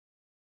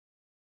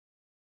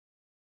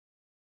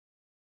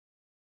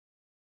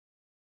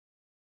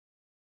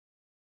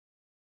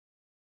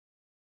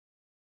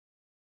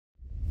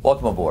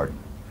Welcome aboard.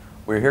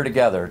 We're here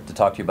together to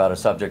talk to you about a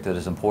subject that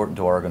is important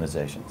to our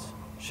organizations: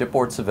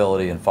 shipboard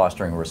civility and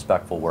fostering a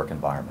respectful work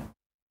environment.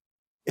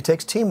 It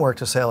takes teamwork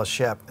to sail a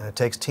ship, and it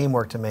takes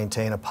teamwork to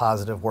maintain a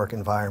positive work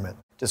environment.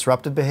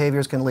 Disruptive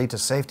behaviors can lead to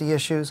safety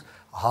issues,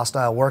 a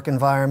hostile work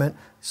environment,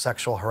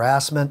 sexual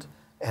harassment,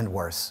 and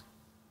worse.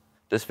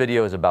 This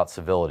video is about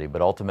civility,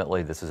 but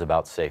ultimately this is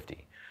about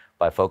safety.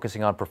 By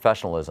focusing on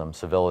professionalism,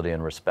 civility,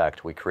 and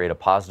respect, we create a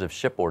positive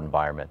shipboard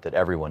environment that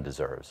everyone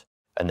deserves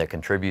and that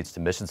contributes to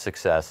mission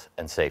success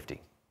and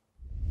safety.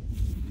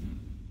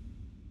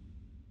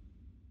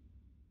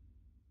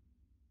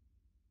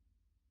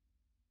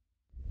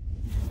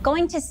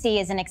 Going to sea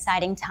is an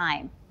exciting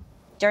time.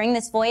 During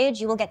this voyage,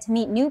 you will get to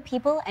meet new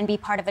people and be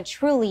part of a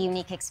truly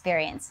unique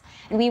experience.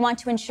 And we want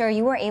to ensure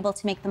you are able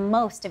to make the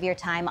most of your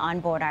time on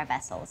board our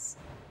vessels.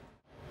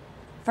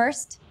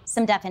 First,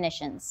 some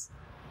definitions: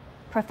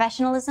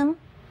 professionalism,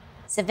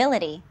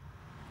 civility,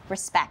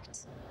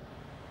 respect.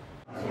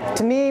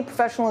 To me,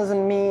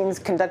 professionalism means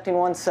conducting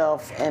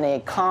oneself in a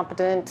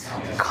competent,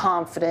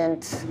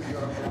 confident,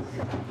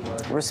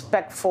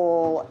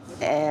 respectful,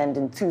 and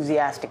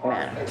enthusiastic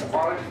manner.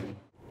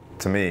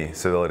 To me,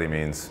 civility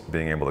means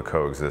being able to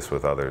coexist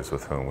with others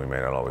with whom we may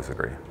not always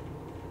agree.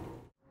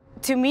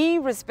 To me,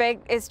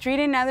 respect is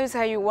treating others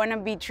how you want to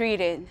be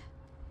treated.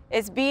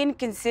 It's being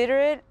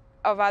considerate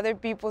of other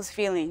people's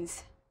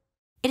feelings.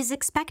 It is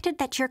expected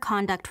that your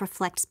conduct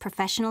reflects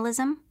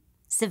professionalism,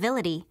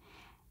 civility,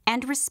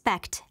 and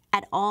respect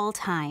at all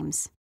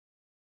times.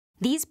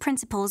 These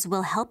principles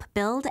will help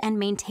build and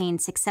maintain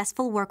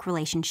successful work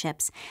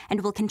relationships and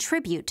will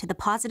contribute to the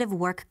positive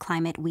work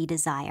climate we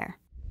desire.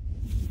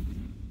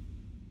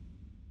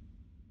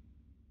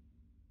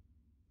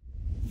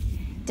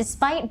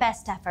 Despite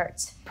best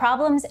efforts,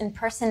 problems and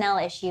personnel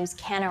issues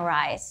can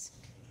arise.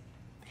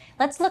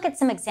 Let's look at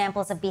some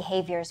examples of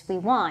behaviors we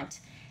want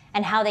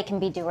and how they can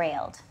be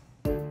derailed.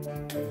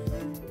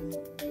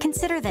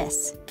 Consider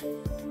this.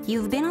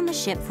 You've been on the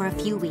ship for a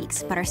few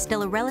weeks, but are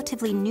still a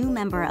relatively new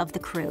member of the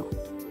crew.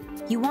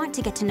 You want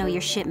to get to know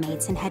your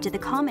shipmates and head to the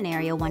common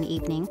area one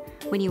evening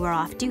when you are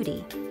off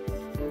duty.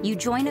 You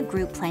join a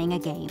group playing a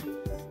game.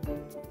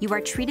 You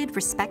are treated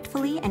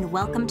respectfully and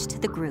welcomed to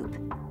the group.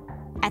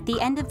 At the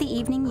end of the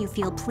evening, you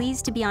feel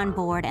pleased to be on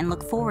board and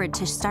look forward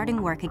to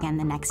starting work again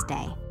the next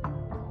day.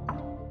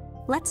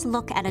 Let's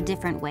look at a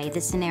different way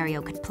this scenario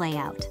could play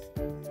out.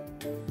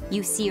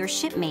 You see your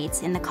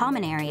shipmates in the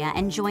common area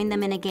and join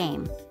them in a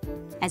game.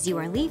 As you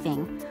are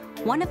leaving,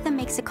 one of them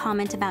makes a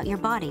comment about your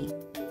body.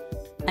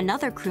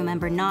 Another crew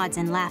member nods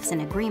and laughs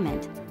in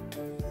agreement.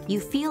 You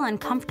feel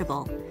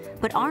uncomfortable,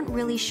 but aren't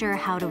really sure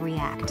how to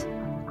react.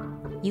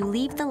 You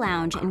leave the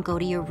lounge and go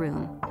to your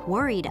room,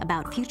 worried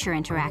about future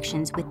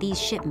interactions with these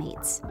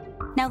shipmates.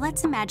 Now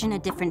let's imagine a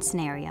different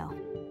scenario.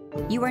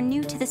 You are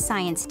new to the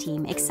science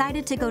team,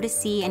 excited to go to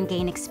sea and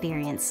gain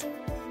experience.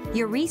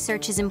 Your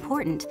research is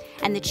important,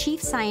 and the chief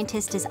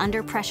scientist is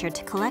under pressure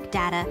to collect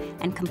data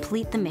and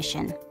complete the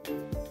mission.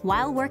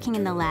 While working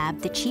in the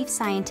lab, the chief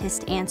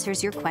scientist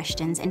answers your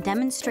questions and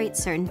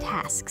demonstrates certain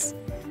tasks.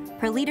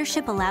 Her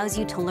leadership allows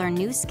you to learn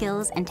new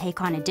skills and take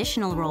on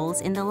additional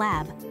roles in the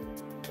lab.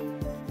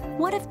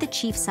 What if the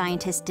chief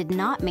scientist did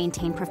not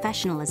maintain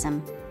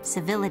professionalism,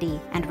 civility,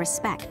 and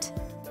respect?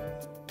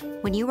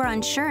 When you are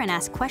unsure and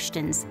ask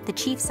questions, the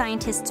chief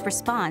scientist's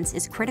response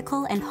is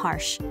critical and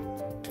harsh.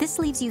 This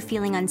leaves you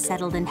feeling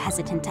unsettled and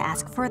hesitant to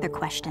ask further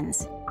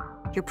questions.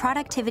 Your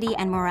productivity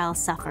and morale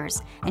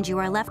suffers, and you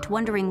are left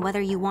wondering whether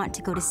you want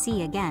to go to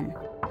sea again.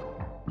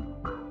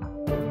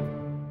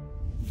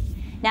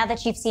 Now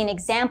that you've seen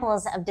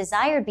examples of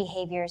desired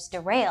behaviors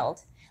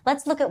derailed,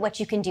 let's look at what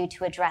you can do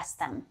to address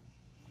them.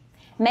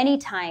 Many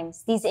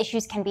times, these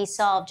issues can be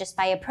solved just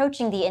by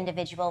approaching the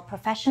individual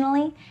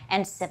professionally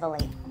and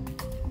civilly.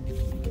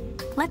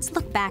 Let's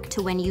look back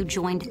to when you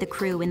joined the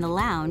crew in the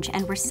lounge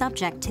and were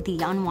subject to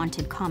the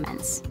unwanted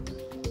comments.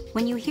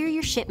 When you hear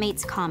your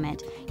shipmate's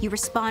comment, you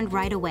respond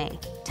right away,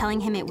 telling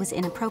him it was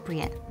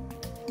inappropriate.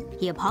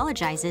 He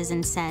apologizes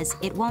and says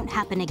it won't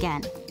happen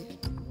again.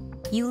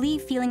 You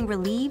leave feeling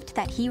relieved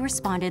that he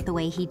responded the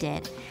way he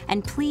did,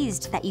 and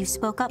pleased that you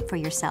spoke up for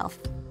yourself.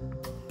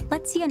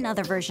 Let's see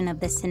another version of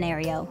this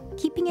scenario,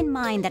 keeping in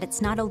mind that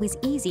it's not always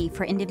easy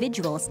for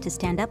individuals to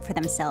stand up for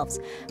themselves,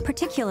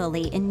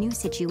 particularly in new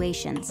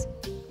situations.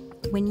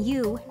 When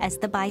you, as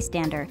the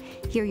bystander,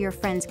 hear your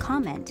friend's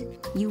comment,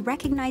 you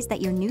recognize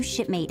that your new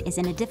shipmate is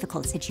in a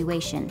difficult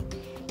situation.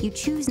 You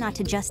choose not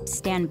to just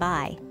stand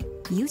by.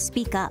 You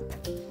speak up.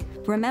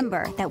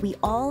 Remember that we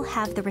all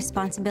have the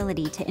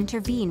responsibility to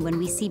intervene when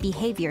we see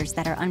behaviors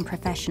that are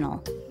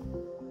unprofessional.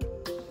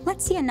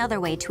 Let's see another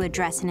way to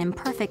address an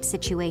imperfect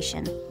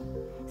situation.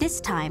 This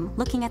time,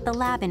 looking at the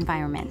lab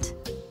environment.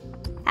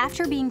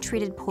 After being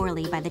treated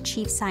poorly by the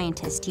chief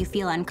scientist, you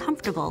feel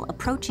uncomfortable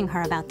approaching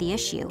her about the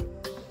issue.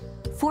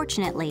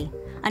 Fortunately,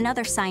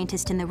 another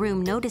scientist in the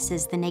room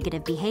notices the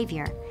negative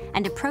behavior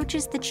and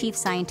approaches the chief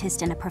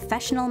scientist in a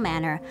professional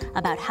manner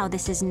about how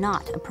this is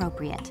not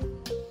appropriate.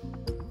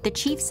 The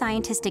chief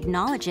scientist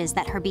acknowledges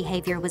that her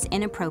behavior was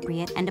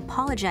inappropriate and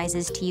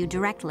apologizes to you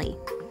directly.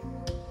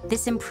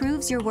 This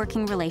improves your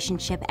working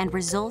relationship and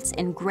results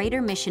in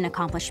greater mission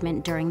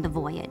accomplishment during the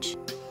voyage.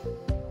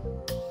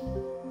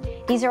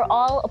 These are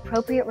all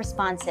appropriate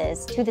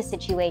responses to the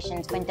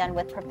situations when done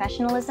with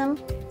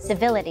professionalism,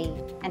 civility,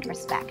 and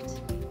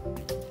respect.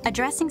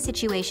 Addressing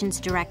situations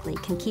directly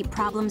can keep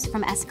problems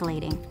from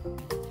escalating.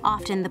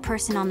 Often, the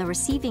person on the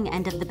receiving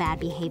end of the bad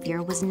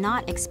behavior was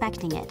not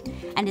expecting it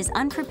and is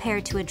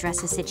unprepared to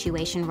address a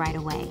situation right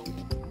away.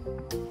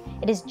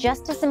 It is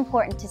just as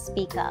important to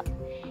speak up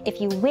if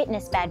you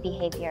witness bad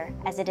behavior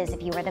as it is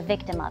if you are the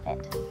victim of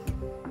it.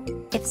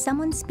 If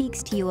someone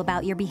speaks to you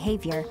about your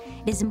behavior,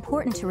 it is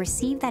important to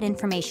receive that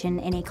information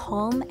in a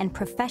calm and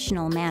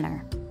professional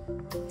manner.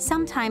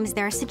 Sometimes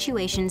there are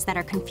situations that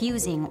are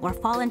confusing or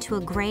fall into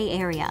a gray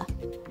area,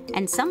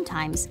 and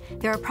sometimes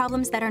there are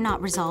problems that are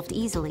not resolved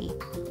easily.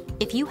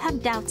 If you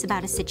have doubts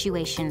about a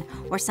situation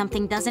or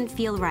something doesn't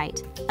feel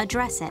right,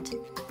 address it.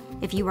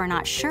 If you are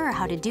not sure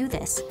how to do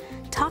this,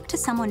 talk to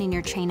someone in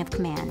your chain of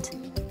command.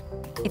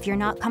 If you're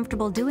not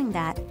comfortable doing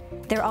that,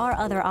 there are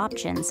other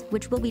options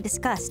which will be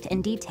discussed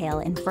in detail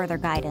in further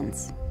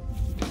guidance.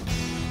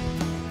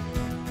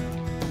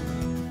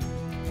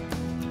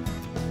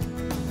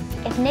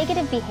 If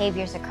negative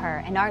behaviors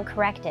occur and aren't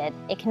corrected,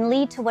 it can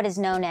lead to what is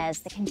known as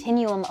the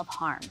continuum of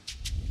harm.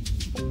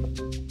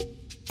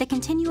 The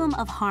continuum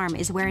of harm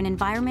is where an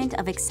environment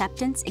of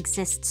acceptance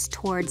exists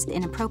towards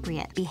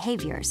inappropriate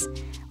behaviors,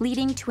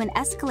 leading to an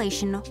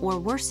escalation or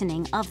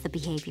worsening of the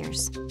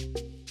behaviors.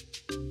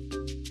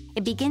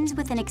 It begins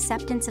with an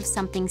acceptance of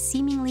something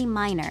seemingly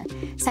minor,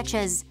 such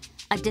as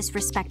a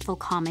disrespectful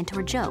comment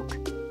or joke.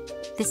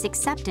 This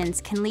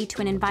acceptance can lead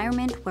to an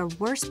environment where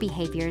worse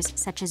behaviors,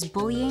 such as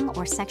bullying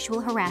or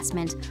sexual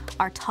harassment,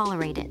 are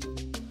tolerated.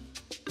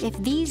 If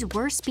these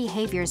worse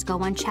behaviors go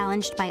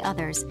unchallenged by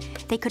others,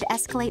 they could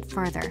escalate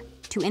further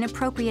to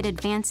inappropriate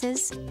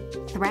advances,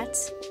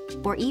 threats,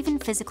 or even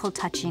physical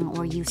touching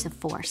or use of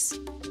force.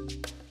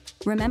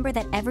 Remember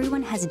that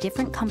everyone has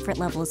different comfort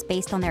levels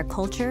based on their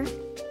culture,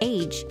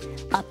 age,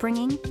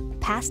 upbringing,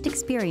 past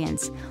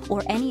experience,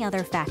 or any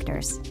other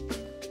factors.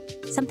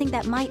 Something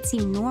that might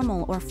seem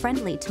normal or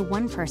friendly to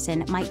one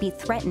person might be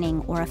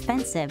threatening or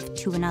offensive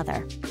to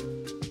another.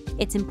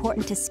 It's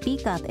important to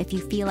speak up if you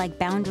feel like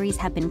boundaries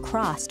have been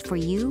crossed for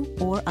you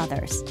or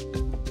others.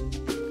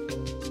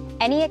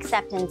 Any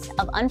acceptance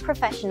of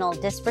unprofessional,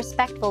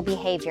 disrespectful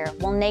behavior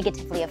will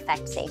negatively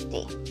affect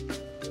safety.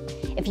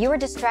 If you are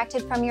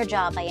distracted from your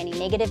job by any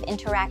negative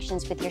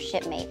interactions with your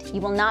shipmate,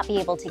 you will not be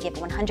able to give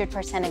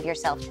 100% of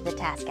yourself to the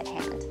task at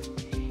hand.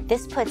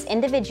 This puts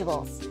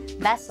individuals,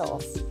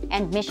 vessels,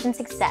 and mission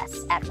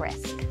success at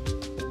risk.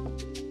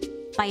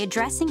 By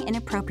addressing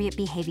inappropriate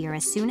behavior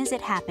as soon as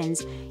it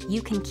happens,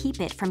 you can keep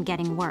it from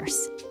getting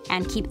worse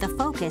and keep the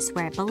focus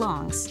where it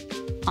belongs,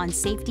 on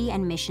safety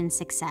and mission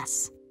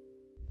success.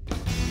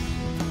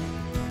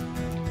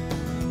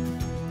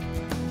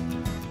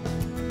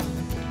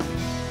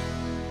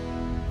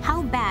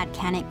 How bad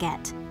can it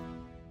get?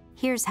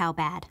 Here's how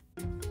bad.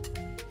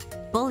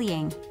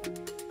 Bullying,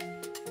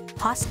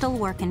 hostile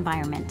work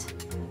environment,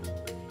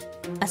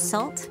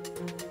 assault,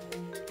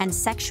 and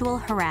sexual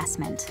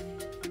harassment.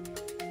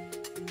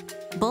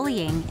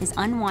 Bullying is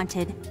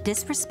unwanted,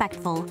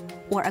 disrespectful,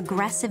 or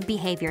aggressive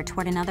behavior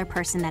toward another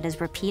person that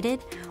is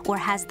repeated or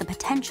has the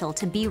potential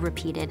to be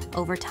repeated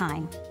over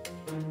time.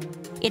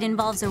 It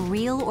involves a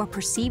real or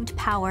perceived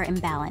power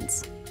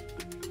imbalance.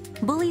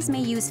 Bullies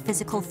may use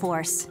physical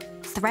force,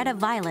 threat of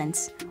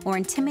violence, or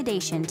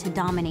intimidation to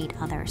dominate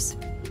others.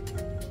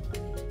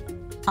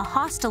 A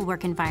hostile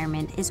work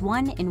environment is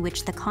one in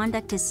which the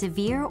conduct is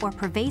severe or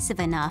pervasive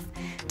enough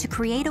to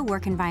create a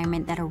work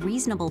environment that a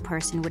reasonable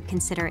person would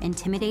consider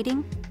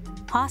intimidating,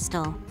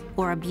 hostile,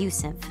 or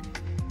abusive.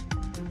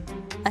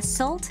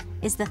 Assault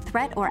is the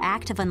threat or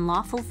act of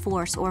unlawful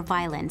force or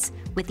violence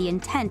with the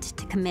intent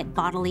to commit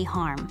bodily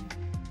harm.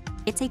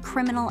 It's a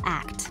criminal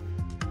act.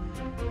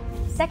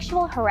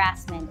 Sexual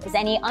harassment is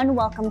any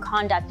unwelcome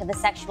conduct of a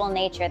sexual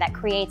nature that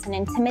creates an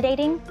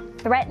intimidating,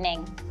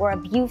 threatening, or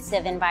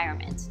abusive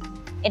environment.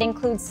 It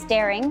includes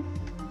staring,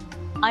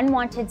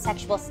 unwanted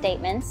sexual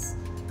statements,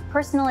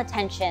 personal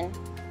attention,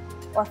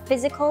 or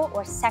physical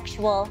or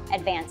sexual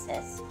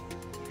advances.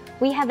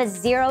 We have a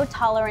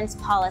zero-tolerance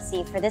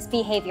policy for this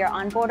behavior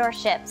on board our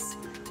ships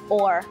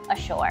or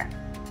ashore.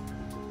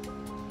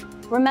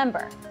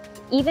 Remember,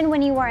 even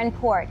when you are in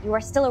port, you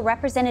are still a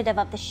representative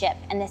of the ship,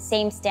 and the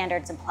same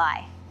standards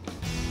apply.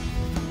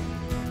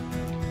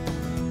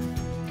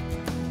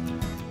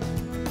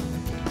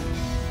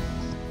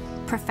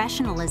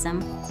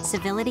 Professionalism,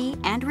 civility,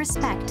 and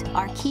respect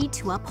are key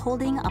to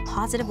upholding a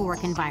positive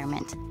work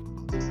environment.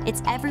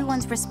 It's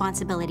everyone's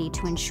responsibility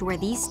to ensure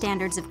these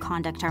standards of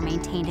conduct are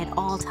maintained at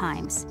all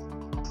times.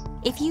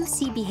 If you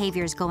see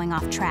behaviors going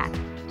off track,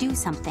 do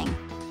something.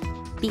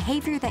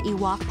 Behavior that you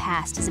walk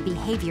past is a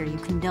behavior you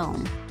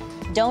condone.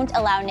 Don't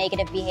allow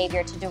negative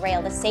behavior to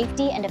derail the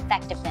safety and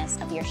effectiveness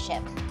of your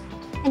ship.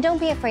 And don't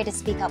be afraid to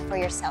speak up for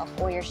yourself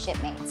or your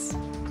shipmates.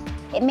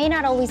 It may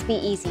not always be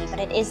easy, but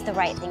it is the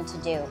right thing to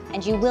do,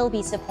 and you will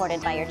be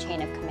supported by your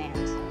chain of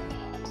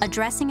command.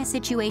 Addressing a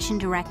situation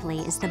directly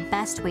is the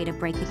best way to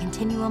break the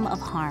continuum of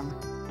harm.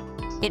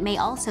 It may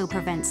also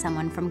prevent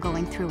someone from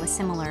going through a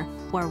similar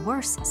or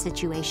worse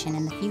situation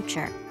in the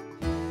future.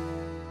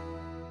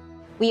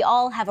 We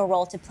all have a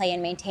role to play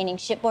in maintaining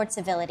shipboard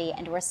civility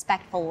and a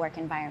respectful work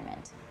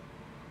environment.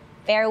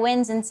 Fair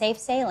winds and safe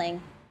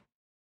sailing.